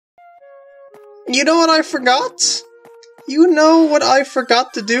You know what I forgot? You know what I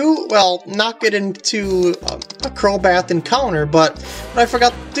forgot to do? Well, not get into a Crobat encounter, but what I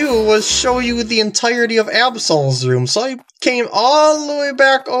forgot to do was show you the entirety of Absol's room. So I came all the way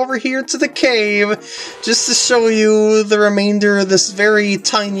back over here to the cave just to show you the remainder of this very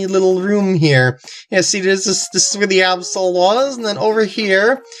tiny little room here. Yeah, see, this is where the Absol was, and then over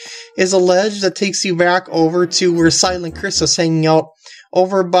here is a ledge that takes you back over to where Silent Chris was hanging out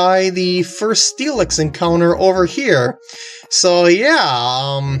over by the first Steelix encounter over here. So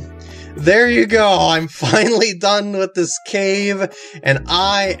yeah, there you go. I'm finally done with this cave, and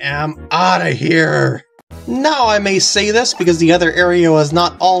I am out of here. Now I may say this because the other area was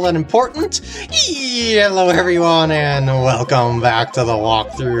not all that important. Hello everyone, and welcome back to the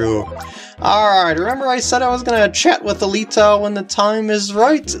walkthrough. Alright, remember I said I was gonna chat with Alita when the time is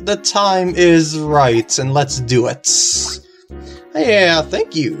right? The time is right, and let's do it. Yeah,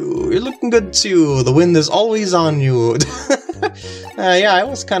 thank you. You're looking good too. The wind is always on you. Yeah, I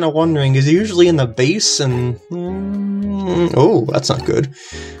was kind of wondering, is he usually in the base and... oh, that's not good.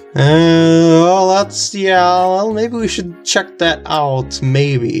 Well, that's... yeah, well, maybe we should check that out.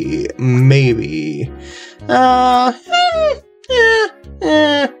 Maybe. Yeah,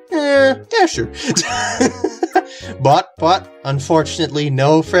 sure. But, unfortunately,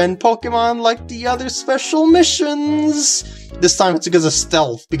 no friend Pokemon like the other special missions. This time it's because of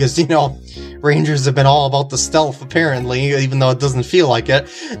stealth, because, you know, Rangers have been all about the stealth, apparently, even though it doesn't feel like it.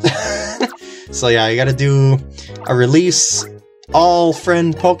 So yeah, you gotta do a release. All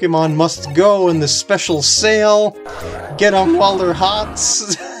friend Pokemon must go in the special sale. Get them while they're hot.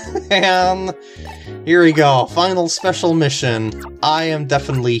 And here we go, final special mission. I am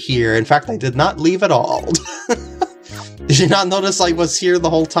definitely here. In fact, I did not leave at all. Did you not notice I was here the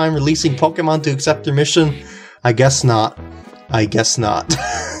whole time releasing Pokemon to accept your mission? I guess not. I guess not.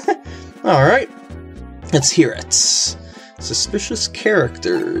 Alright, let's hear it. Suspicious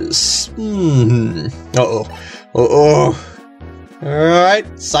characters. Uh-oh.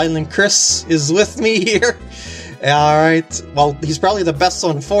 Alright, Silent Chris is with me here. Alright, well, he's probably the best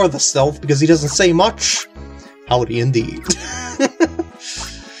one for the stealth because he doesn't say much. Howdy indeed.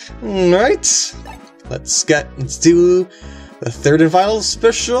 Alright, let's do the third and final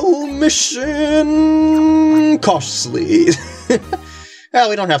special mission cautiously. Well,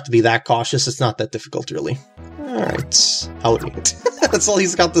 we don't have to be that cautious, it's not that difficult, really. Alright, howdy. That's all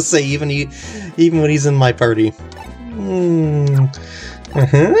he's got to say, even when he's in my party.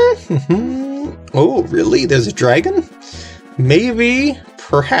 Oh, really? There's a dragon? Maybe,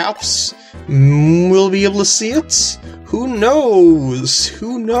 perhaps, we'll be able to see it? Who knows?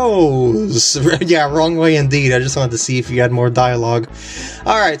 Who knows? Yeah, wrong way indeed. I just wanted to see if you had more dialogue.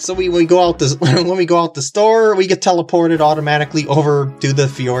 Alright, so when we go out the store, we get teleported automatically over to the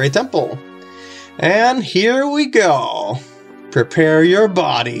Fiore Temple. And here we go. Prepare your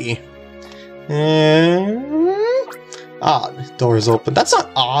body. Odd. Door's open. That's not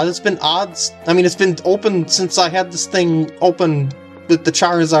odd. It's been odd. I mean, it's been open since I had this thing open with the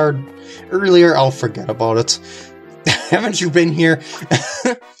Charizard earlier. I'll forget about it. Haven't you been here?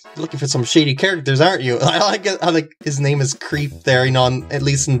 Looking for some shady characters, aren't you? I like it. I like his name is Creep there, you know, at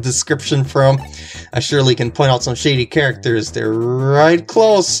least in the description for him. I surely can point out some shady characters. They're right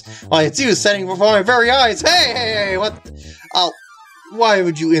close. Why, it's you standing before my very eyes. Hey, what? Why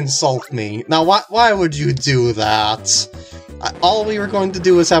would you insult me? Now, why would you do that? All we were going to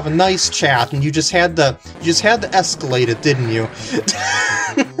do was have a nice chat, and you just had to escalate it, didn't you?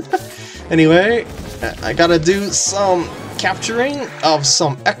 Anyway, I gotta do some capturing of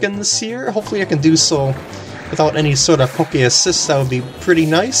some Ekans here. Hopefully I can do so without any sort of Poke Assist. That would be pretty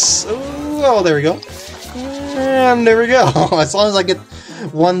nice. Oh, there we go. And there we go. As long as I get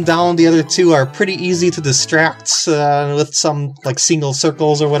one down, the other two are pretty easy to distract with some like single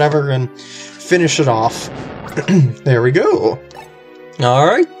circles or whatever and finish it off. There we go.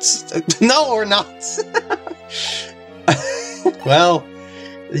 Alright. No, we're not. Well,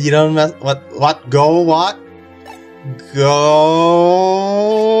 you don't mess. What? Go what? Go.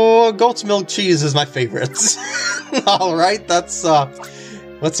 Goat's milk cheese is my favorite. Alright, that's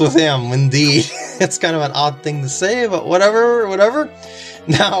what's with him, indeed. It's kind of an odd thing to say, but whatever.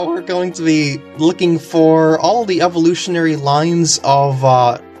 Now we're going to be looking for all the evolutionary lines of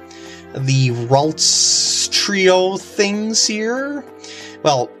the Ralts trio things here.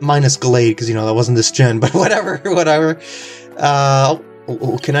 Well, minus Glade, because, you know, that wasn't this gen, but whatever.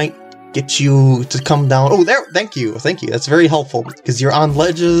 Can I get you to come down? Oh, there! Thank you. That's very helpful, because you're on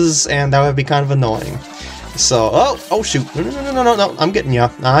ledges, and that would be kind of annoying. So, oh shoot. No, I'm getting ya.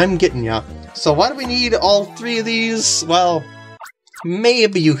 So why do we need all three of these? Well,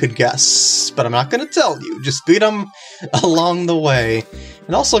 maybe you could guess, but I'm not gonna tell you. Just beat them along the way.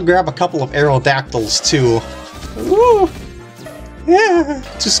 And also grab a couple of Aerodactyls, too. Woo! Yeah,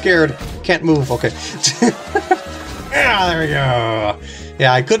 too scared. Can't move, okay. Yeah, there we go.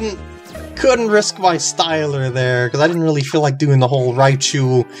 Yeah, I couldn't risk my styler there, because I didn't really feel like doing the whole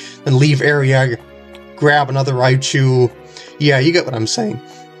Raichu and leave area, grab another Raichu. Yeah, you get what I'm saying.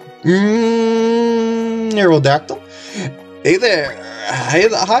 Aerodactyl. Hey there. Hey,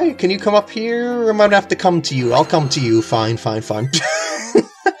 hi, can you come up here, or am I gonna have to come to you? I'll come to you. Fine, fine, fine.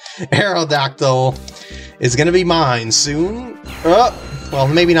 Aerodactyl is gonna be mine soon. Well,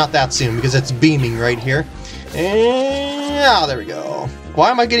 maybe not that soon, because it's beaming right here. And there we go.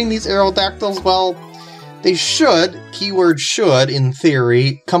 Why am I getting these Aerodactyls? Well, they should, keyword should, in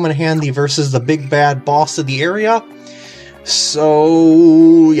theory, come in handy versus the big bad boss of the area.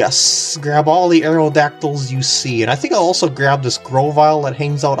 So, yes, grab all the Aerodactyls you see. And I think I'll also grab this Grovyle that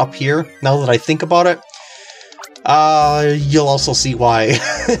hangs out up here, now that I think about it. You'll also see why.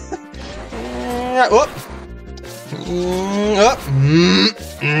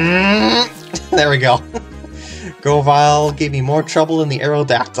 There we go. Grovyle gave me more trouble than the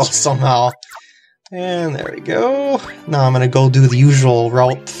Aerodactyl somehow. And there we go. Now I'm gonna go do the usual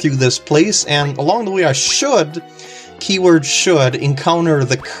route through this place, and along the way I should, keyword should, encounter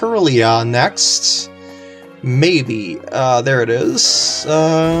the Kirlia next. Maybe. There it is.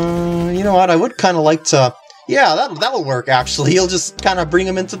 You know what, I would kind of like to... Yeah, that'll work, actually. You'll just kind of bring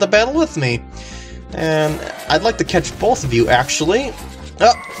him into the battle with me. And I'd like to catch both of you, actually.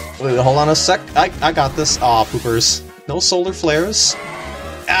 Oh, wait, hold on a sec. I got this. Aw, poopers. No solar flares.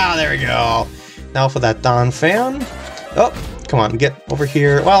 Ah, there we go. Now for that Don fan. Oh, come on, get over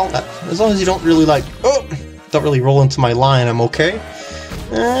here. Well, as long as you don't really don't really roll into my line, I'm okay.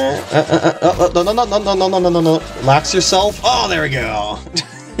 No. Relax yourself. Oh, there we go.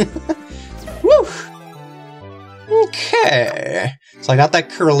 Woo! Okay. So I got that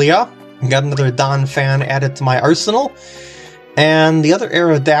Kirlia. Got another Don fan added to my arsenal. And the other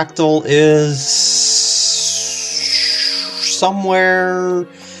Aerodactyl is... somewhere...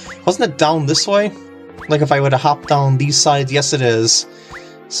 Wasn't it down this way? Like if I would have hopped down these sides? Yes, it is.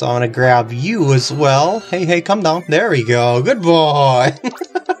 So I'm gonna grab you as well. Hey, hey, come down. There we go. Good boy.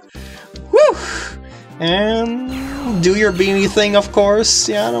 Woo! And do your beamy thing, of course.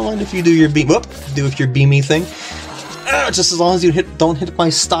 Yeah, I don't mind if you do your beam. Whoop! Do your beamy thing. Just as long as you don't hit my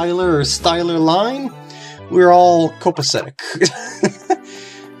styler or styler line, we're all copacetic.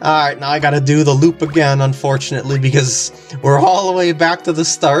 Alright, now I gotta do the loop again, unfortunately, because we're all the way back to the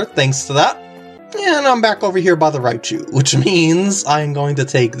start, thanks to that. And I'm back over here by the Raichu, which means I'm going to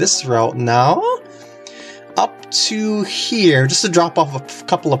take this route now up to here, just to drop off a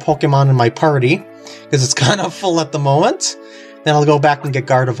couple of Pokemon in my party, because it's kind of full at the moment. Then I'll go back and get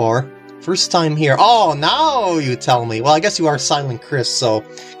Gardevoir. First time here. Oh, now you tell me. Well, I guess you are Silent Chris, so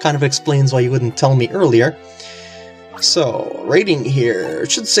kind of explains why you wouldn't tell me earlier. So, rating here.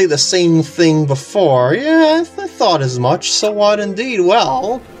 It should say the same thing before. Yeah, I thought as much. So what indeed?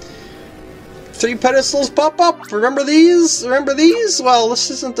 Well, 3 pedestals pop up. Remember these? Remember these? Well,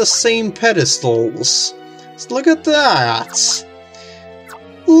 this isn't the same pedestals. Just look at that.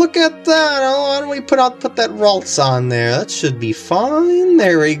 Look at that! Oh, why don't we put that Ralts on there? That should be fine.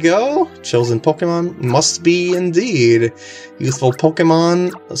 There we go. Chosen Pokemon must be indeed. Youthful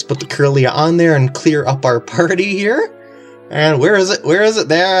Pokemon. Let's put the Kirlia on there and clear up our party here. And where is it? Where is it?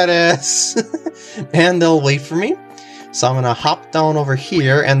 There it is! And they'll wait for me. So I'm gonna hop down over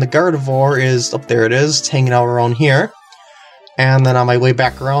here, and the Gardevoir is... up there it is. It's hanging out around here. And then on my way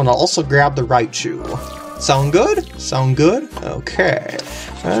back around, I'll also grab the Raichu. Sound good? Sound good? Okay.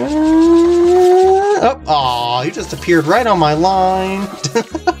 Aw, you just appeared right on my line.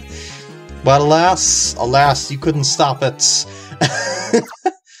 But alas, you couldn't stop it.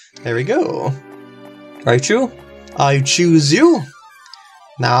 There we go. Raichu, I choose you.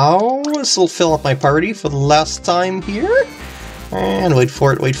 Now, this will fill up my party for the last time here. And wait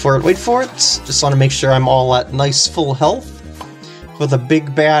for it, wait for it, wait for it. Just want to make sure I'm all at nice full health for the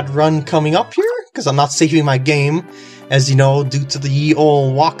big bad run coming up here, because I'm not saving my game, as you know, due to the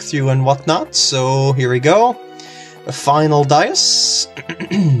old walkthrough and whatnot. So here we go. The final dice.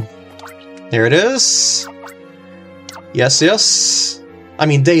 There it is. Yes, yes. I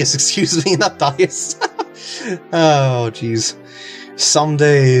mean dice, excuse me, not dice. Oh, jeez. Some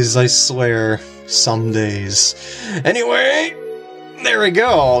days, I swear. Some days. Anyway, there we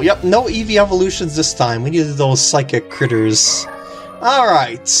go. Yep, no Eevee evolutions this time. We needed those psychic critters.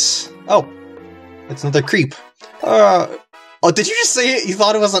 Alright. Oh, it's another creep. Oh, did you just say it? You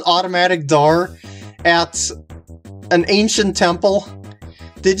thought it was an automatic door at an ancient temple?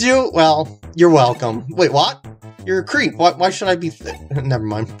 Did you? Well, you're welcome. Wait, what? You're a creep. Why should I be... Never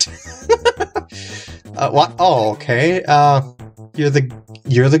mind. What? Oh, okay. You're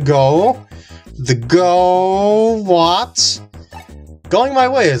the go. The go... What? Going my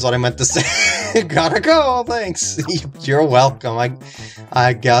way is what I meant to say. Gotta go, thanks. You're welcome.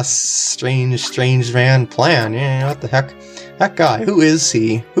 I guess. Strange man plan. Yeah, what the heck? That guy, who is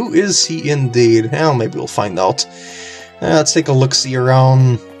he? Who is he indeed? Well, maybe we'll find out. Let's take a look-see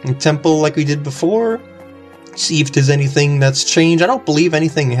around the temple like we did before. See if there's anything that's changed. I don't believe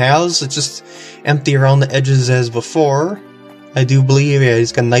anything has. It's just empty around the edges as before. I do believe, yeah,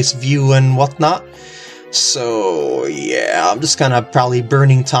 he's got a nice view and whatnot. So, yeah, I'm just kind of probably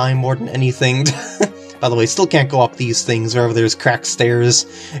burning time more than anything. By the way, still can't go up these things wherever there's cracked stairs.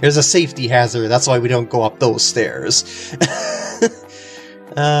 There's a safety hazard, that's why we don't go up those stairs.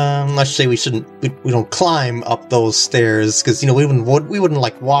 Let's say we don't climb up those stairs, because, you know, we wouldn't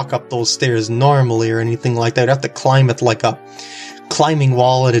like walk up those stairs normally or anything like that. We'd have to climb it like a climbing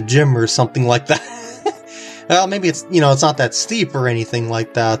wall at a gym or something like that. Well, maybe it's, you know, it's not that steep or anything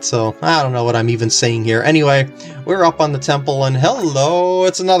like that, so I don't know what I'm even saying here. Anyway, we're up on the temple, and hello,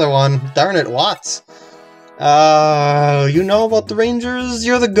 it's another one. Darn it, what? You know about the Rangers?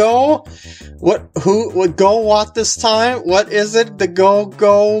 You're the go? What go what this time? What is it? The go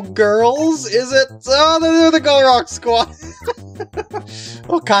girls? Is it? Oh, they're the Go Rock Squad.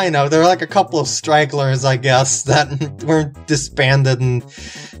 Well, kind of. They're like a couple of stragglers, I guess, that weren't disbanded, and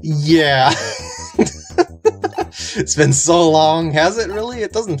yeah. It's been so long, has it really?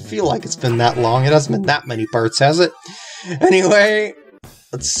 It doesn't feel like it's been that long. It hasn't been that many parts, has it? Anyway,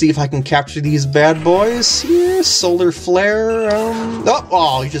 let's see if I can capture these bad boys here. Solar flare,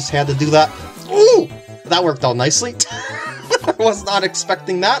 oh, you just had to do that. Ooh! That worked out nicely. I was not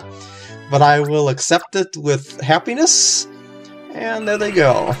expecting that, but I will accept it with happiness. And there they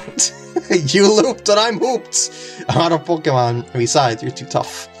go. You looped and I'm hooped. Out of Pokemon. Besides, you're too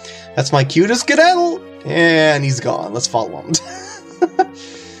tough. That's my cutest Skedaddle! And he's gone. Let's follow him.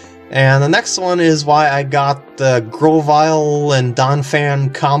 And the next one is why I got the Grovyle and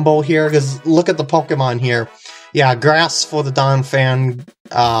Donphan combo here, because look at the Pokemon here. Yeah, Grass for the Donphan,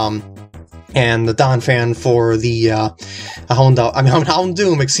 and the Donphan for the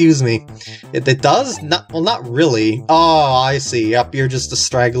Houndoom, excuse me. It does? Well, not really. Oh, I see. Yep, you're just the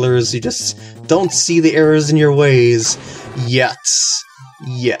stragglers. You just don't see the errors in your ways. Yet.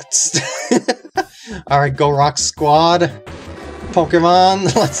 Alright, Go Rock Squad.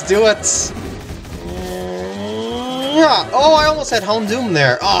 Pokemon, let's do it! Oh, I almost had Houndoom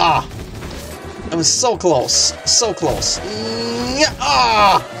there. Ah! I was so close. So close.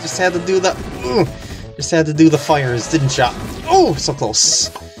 Ah! Just had to do the... Just had to do the fires, didn't ya? Oh, so close.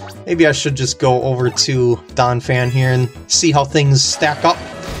 Maybe I should just go over to Donphan here and see how things stack up.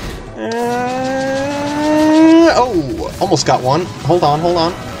 Oh, almost got one. Hold on.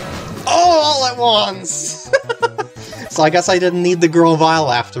 Oh, all at once! So I guess I didn't need the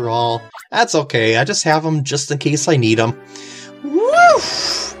Grovyle after all. That's okay, I just have them just in case I need them. Woo!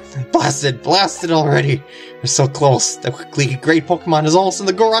 Blasted already. We're so close. That quickly great Pokemon is almost in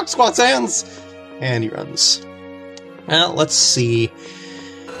the Go Rock Squad's hands! And he runs. Well, let's see.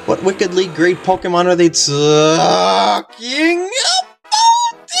 What wickedly great Pokemon are they talking about?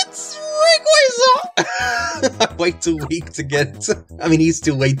 It's Rayquaza! I'm way too weak to get it. I mean, he's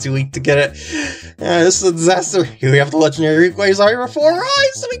way too weak to get it. This is a disaster. Here we have the legendary Rayquaza right before our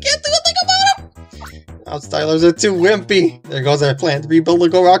eyes, so we can't do a thing about him! Outstylers are too wimpy. There goes our plan to rebuild the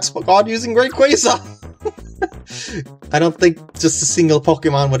Go Rock Squad using Rayquaza! I don't think just a single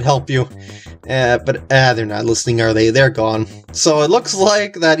Pokemon would help you. But they're not listening, are they? They're gone. So it looks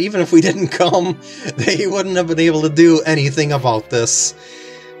like that even if we didn't come, they wouldn't have been able to do anything about this.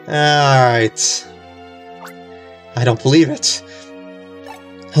 Alright. I don't believe it.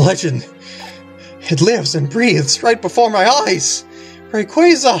 A legend. It lives and breathes right before my eyes.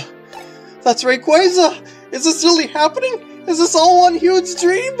 Rayquaza! That's Rayquaza! Is this really happening? Is this all one huge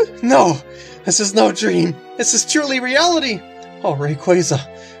dream? No, this is no dream. This is truly reality. Oh, Rayquaza.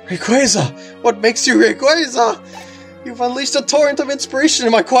 Rayquaza! What makes you Rayquaza? You've unleashed a torrent of inspiration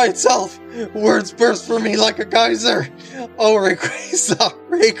in my quiet self. Words burst from me like a geyser. Oh, Rayquaza!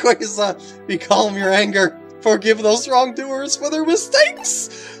 Rayquaza! Becalm your anger. Forgive those wrongdoers for their mistakes!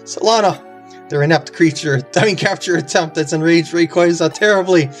 Solana, their inept capture attempt that's enraged Rayquaza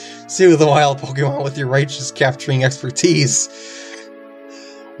terribly. Soothe the wild Pokemon with your righteous capturing expertise.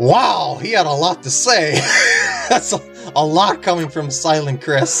 Wow, he had a lot to say. That's a lot coming from Silent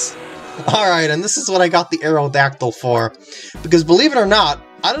Chris. Alright, and this is what I got the Aerodactyl for. Because believe it or not,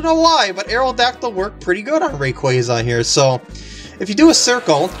 I don't know why, but Aerodactyl worked pretty good on Rayquaza here, so if you do a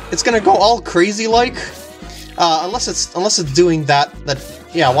circle, it's gonna go all crazy like, unless it's doing that,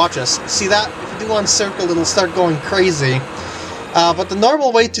 yeah, watch us. See that? If you do one circle, it'll start going crazy. But the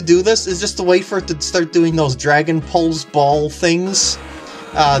normal way to do this is just to wait for it to start doing those Dragon Pulse ball things.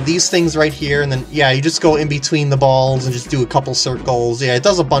 These things right here, and then, yeah, you just go in between the balls and just do a couple circles. Yeah, it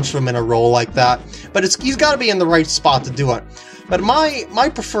does a bunch of them in a row like that. But he's got to be in the right spot to do it. But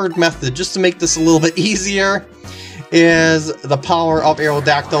my preferred method, just to make this a little bit easier, is the power of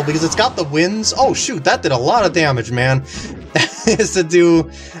Aerodactyl, because it's got the winds. Oh shoot, that did a lot of damage, man. Is to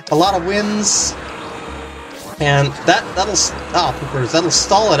do a lot of winds, and that'll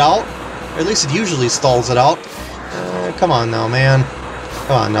stall it out, or at least it usually stalls it out. Come on now, man.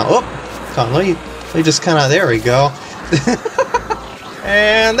 Come on now. Oh, come on. Let me just kind of. There we go.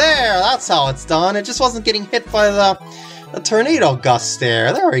 And there. That's how it's done. It just wasn't getting hit by the tornado gust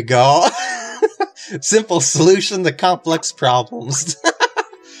there. There we go. Simple solution to complex problems.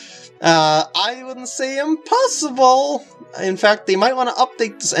 I wouldn't say impossible. In fact, they might want to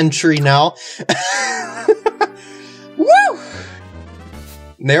update this entry now. Woo!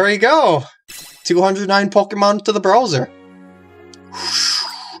 There we go. 209 Pokemon to the browser.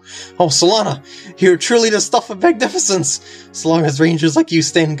 Oh, Solana, you're truly the stuff of magnificence. So long as rangers like you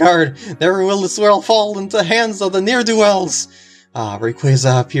stand guard, never will this world fall into hands of the ne'er-do-wells.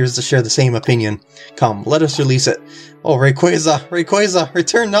 Rayquaza appears to share the same opinion. Come, let us release it. Oh, Rayquaza,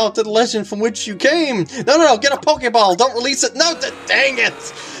 return now to the legend from which you came! No, get a Pokeball! Don't release it! No, dang it!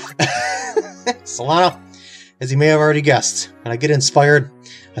 Solana, as you may have already guessed, when I get inspired,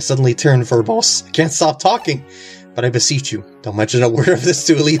 I suddenly turn verbose. I can't stop talking. But I beseech you, don't mention a word of this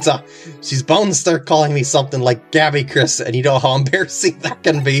to Alita. She's bound to start calling me something like Gabby Chris, and you know how embarrassing that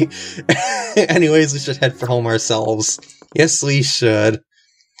can be. Anyways, we should head for home ourselves. Yes, we should.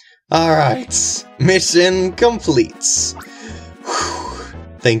 Alright, mission complete. Whew.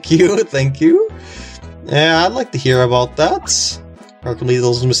 Thank you. Yeah, I'd like to hear about that. Remarkably,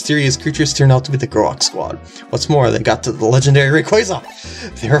 those mysterious creatures turned out to be the Grook Squad. What's more, they got to the legendary Rayquaza.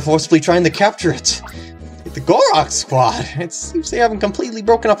 They were forcibly trying to capture it. The Grook Squad! It seems they haven't completely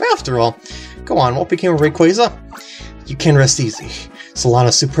broken up after all. Go on, what became of Rayquaza? You can rest easy.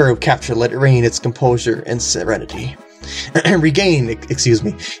 Solana's superb capture let it reign its composure and serenity. Regain, excuse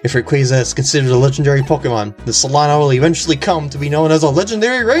me. If Rayquaza is considered a legendary Pokemon, the Solana will eventually come to be known as a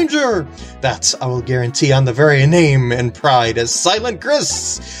legendary ranger! That I will guarantee on the very name and pride as Silent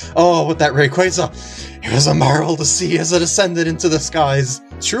Chris! Oh, with that Rayquaza! It was a marvel to see as it ascended into the skies.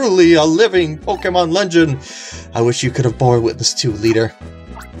 Truly a living Pokemon legend. I wish you could have borne witness to, leader.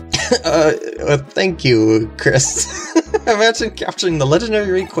 Thank you, Chris. Imagine capturing the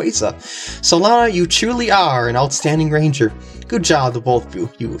legendary Rayquaza. Solana, you truly are an outstanding ranger. Good job to both of you.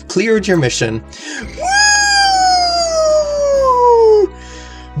 You have cleared your mission. Woo!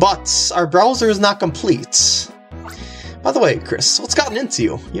 But our browser is not complete. By the way, Chris, what's gotten into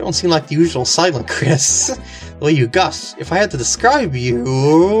you? You don't seem like the usual silent Chris. The way you gush. If I had to describe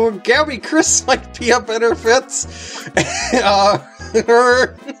you, Gabby Chris might be a better fit.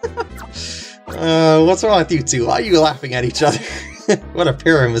 What's wrong with you two? Why are you laughing at each other? What a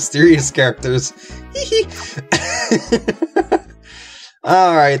pair of mysterious characters.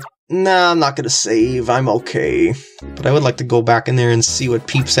 Alright, nah, I'm not gonna save. I'm okay. But I would like to go back in there and see what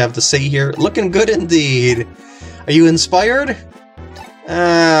peeps have to say here. Looking good indeed. Are you inspired?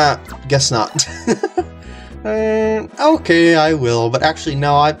 Guess not. Okay, I will, but actually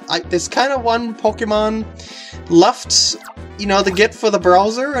no, there's kind of one Pokemon left, you know, to get for the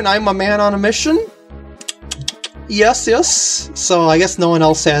browser, and I'm a man on a mission. Yes. So I guess no one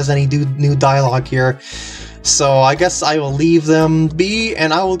else has any new dialogue here. So I guess I will leave them be,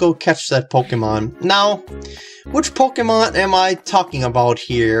 and I will go catch that Pokemon. Now, which Pokemon am I talking about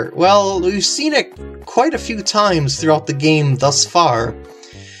here? Well, we've seen it quite a few times throughout the game thus far.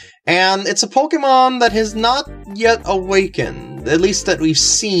 And it's a Pokemon that has not yet awakened, at least that we've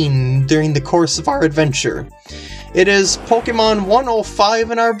seen during the course of our adventure. It is Pokemon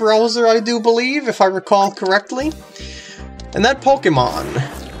 105 in our browser, I do believe, if I recall correctly. And that Pokemon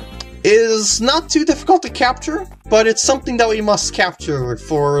is not too difficult to capture, but it's something that we must capture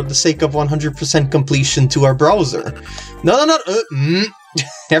for the sake of 100% completion to our browser. No.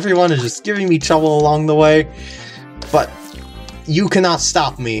 Everyone is just giving me trouble along the way, but you cannot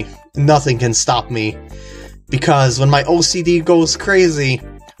stop me. Nothing can stop me. Because when my OCD goes crazy,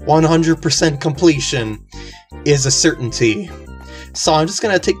 100% completion is a certainty. So I'm just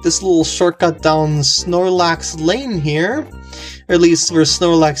gonna take this little shortcut down Snorlax Lane here, or at least where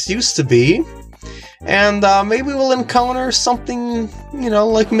Snorlax used to be. And maybe we'll encounter something, you know,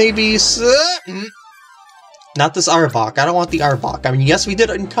 like maybe... Not this Arbok. I don't want the Arbok. I mean, yes, we did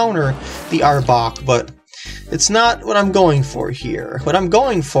encounter the Arbok, but it's not what I'm going for here. What I'm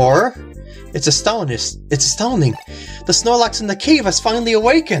going for... It's astounding. It's astounding. The Snorlax in the cave has finally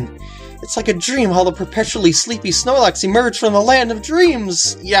awakened. It's like a dream how the perpetually sleepy Snorlax emerged from the land of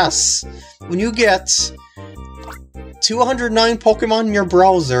dreams. Yes. When you get 209 Pokemon in your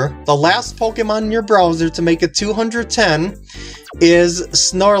browser, the last Pokemon in your browser to make it 210 is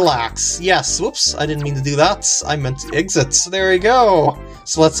Snorlax. Yes, whoops, I didn't mean to do that. I meant to exit. There we go.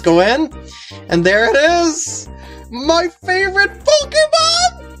 So let's go in, and there it is! My favorite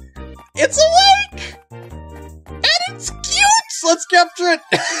Pokemon! It's awake! And it's cute! So let's capture it!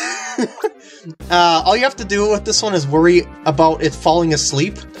 All you have to do with this one is worry about it falling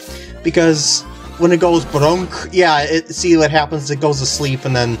asleep, because when it goes bronk, yeah, see what happens, it goes asleep,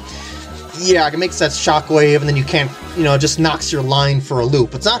 and then, yeah, it makes that shockwave, and then you can't, you know, it just knocks your line for a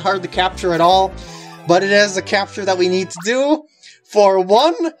loop. It's not hard to capture at all, but it is a capture that we need to do for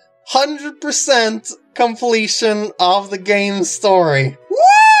 100% completion of the game story. Woo!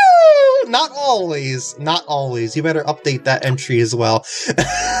 Not always. Not always. You better update that entry as well.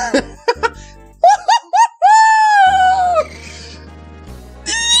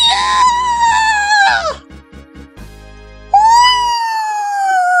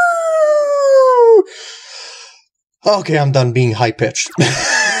 Okay, I'm done being high-pitched.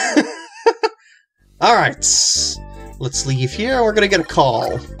 Alright, let's leave here. We're gonna get a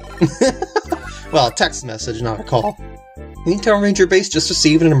call. Well, a text message, not a call. Newtown Ranger Base just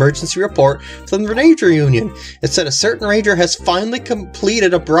received an emergency report from the Ranger Union. It said a certain ranger has finally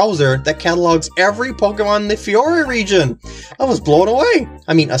completed a browser that catalogs every Pokemon in the Fiore region. I was blown away.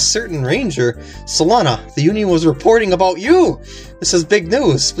 I mean, a certain ranger. Solana, the Union was reporting about you. This is big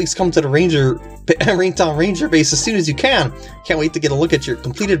news. Please come to the Raintown Ranger Base as soon as you can. Can't wait to get a look at your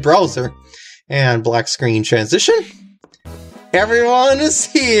completed browser. And black screen transition. Everyone is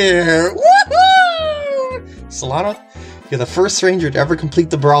here! Woohoo! Solana, you're the first ranger to ever complete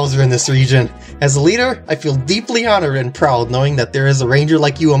the browser in this region. As a leader, I feel deeply honored and proud knowing that there is a ranger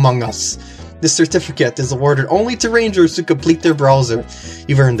like you among us. This certificate is awarded only to rangers who complete their browser.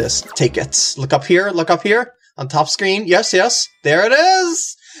 You've earned this. Take it. Look up here, on top screen. Yes, yes, there it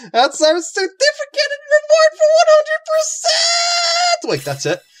is! That's our certificate and reward for 100%! Wait, that's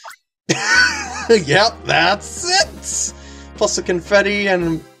it? Yep, that's it! Plus the confetti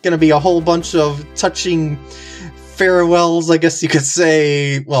and gonna be a whole bunch of touching farewells, I guess you could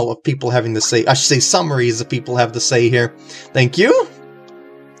say. Well, of people having to say, I should say summaries of people have to say here. Thank you!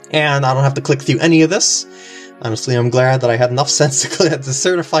 And I don't have to click through any of this. Honestly, I'm glad that I had enough sense to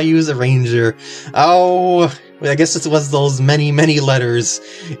certify you as a ranger. Oh, I guess it was those many, many letters.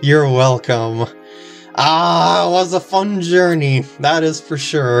 You're welcome. Ah, it was a fun journey, that is for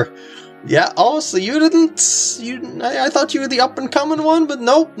sure. Yeah, oh, so you didn't, I thought you were the up-and-coming one, but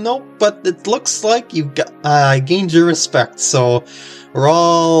nope, but it looks like you got, I gained your respect, so we're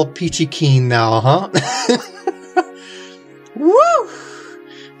all peachy keen now, huh? Woo!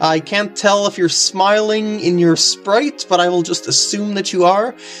 I can't tell if you're smiling in your sprite, but I will just assume that you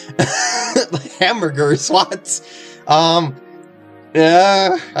are. Hamburgers, what?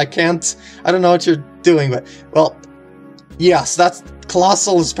 Yeah, I don't know what you're doing, but, well, yes, that's,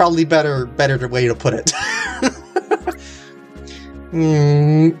 colossal is probably better way to put it.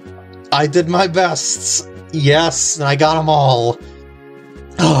 I did my best. Yes, and I got them all.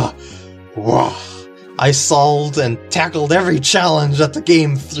 Wow. I solved and tackled every challenge that the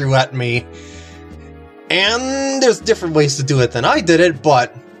game threw at me. And there's different ways to do it than I did it,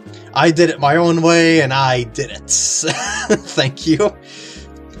 but I did it my own way, and I did it. Thank you.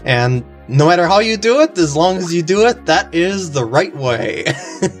 And no matter how you do it, as long as you do it, that is the right way.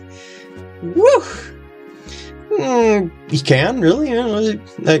 Woo! He can, really?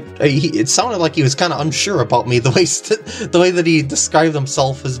 It sounded like he was kind of unsure about me, the way that he described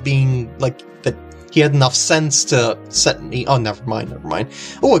himself as being, like, that he had enough sense to set me... Oh, never mind.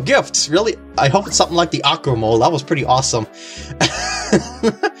 Oh, a gift! Really? I hope it's something like the Aqua Mole. That was pretty awesome.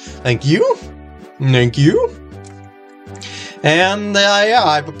 Thank you. Thank you. And, yeah,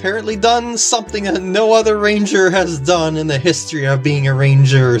 I've apparently done something that no other ranger has done in the history of being a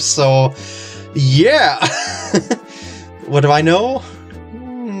ranger, so, yeah! What do I know?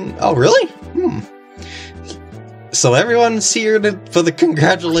 Oh, really? So everyone's here for the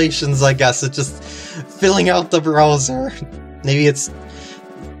congratulations, I guess. It's just filling out the browser. Maybe it's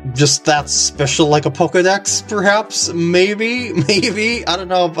just that special, like a Pokedex, perhaps? Maybe? I don't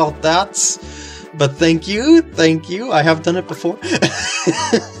know about that. But thank you, I have done it before.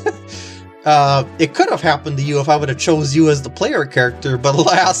 It could have happened to you if I would have chose you as the player character, but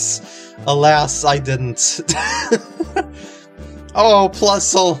alas, I didn't. Oh,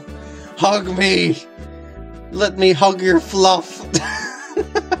 Plusle, hug me! Let me hug your fluff!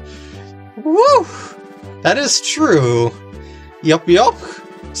 Woo! That is true. Yup.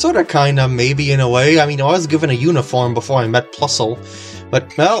 Sorta, kinda, maybe, in a way. I mean, I was given a uniform before I met Plusle,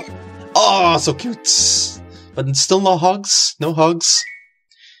 but, well... Oh, so cute! But still no hugs? No hugs?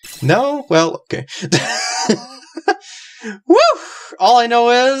 No? Well, okay. Woo! All I know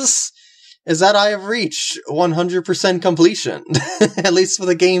is that I have reached 100% completion. At least for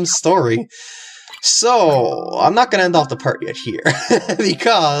the game's story. So, I'm not gonna end off the part yet here.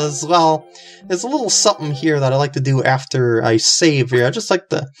 Because, well, there's a little something here that I like to do after I save here. I just like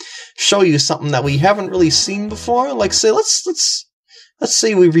to show you something that we haven't really seen before. Like, say, let's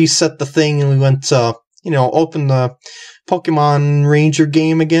say we reset the thing and we went to, you know, open the Pokemon Ranger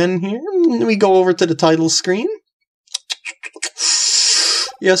game again here. We go over to the title screen.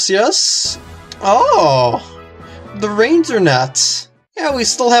 Yes. Oh, the Ranger Net. Yeah, we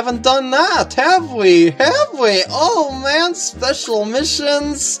still haven't done that, have we? Oh man, special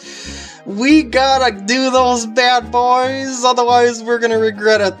missions. We gotta do those bad boys, otherwise we're gonna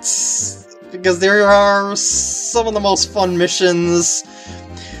regret it. Because there are some of the most fun missions.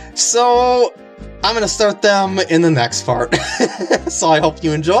 So, I'm gonna start them in the next part. So I hope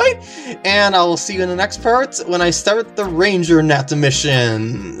you enjoyed, and I will see you in the next part when I start the Ranger Net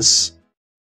missions.